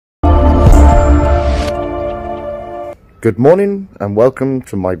Good morning and welcome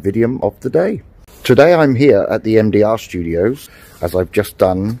to my VIDIOM of the day. Today I'm here at the MDR studios as I've just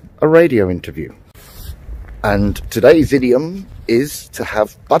done a radio interview. And today's idiom is to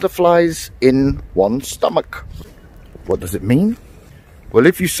have butterflies in one's stomach. What does it mean? Well,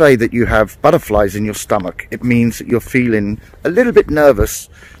 if you say that you have butterflies in your stomach, it means that you're feeling a little bit nervous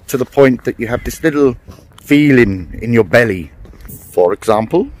to the point that you have this little feeling in your belly. For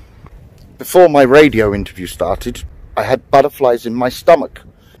example, before my radio interview started, I had butterflies in my stomach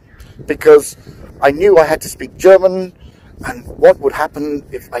because I knew I had to speak German and what would happen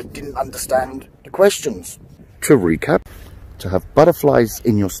if I didn't understand the questions. To recap, to have butterflies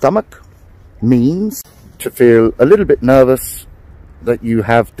in your stomach means to feel a little bit nervous, that you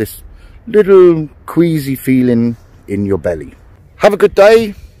have this little queasy feeling in your belly. Have a good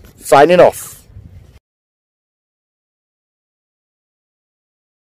day. Signing off.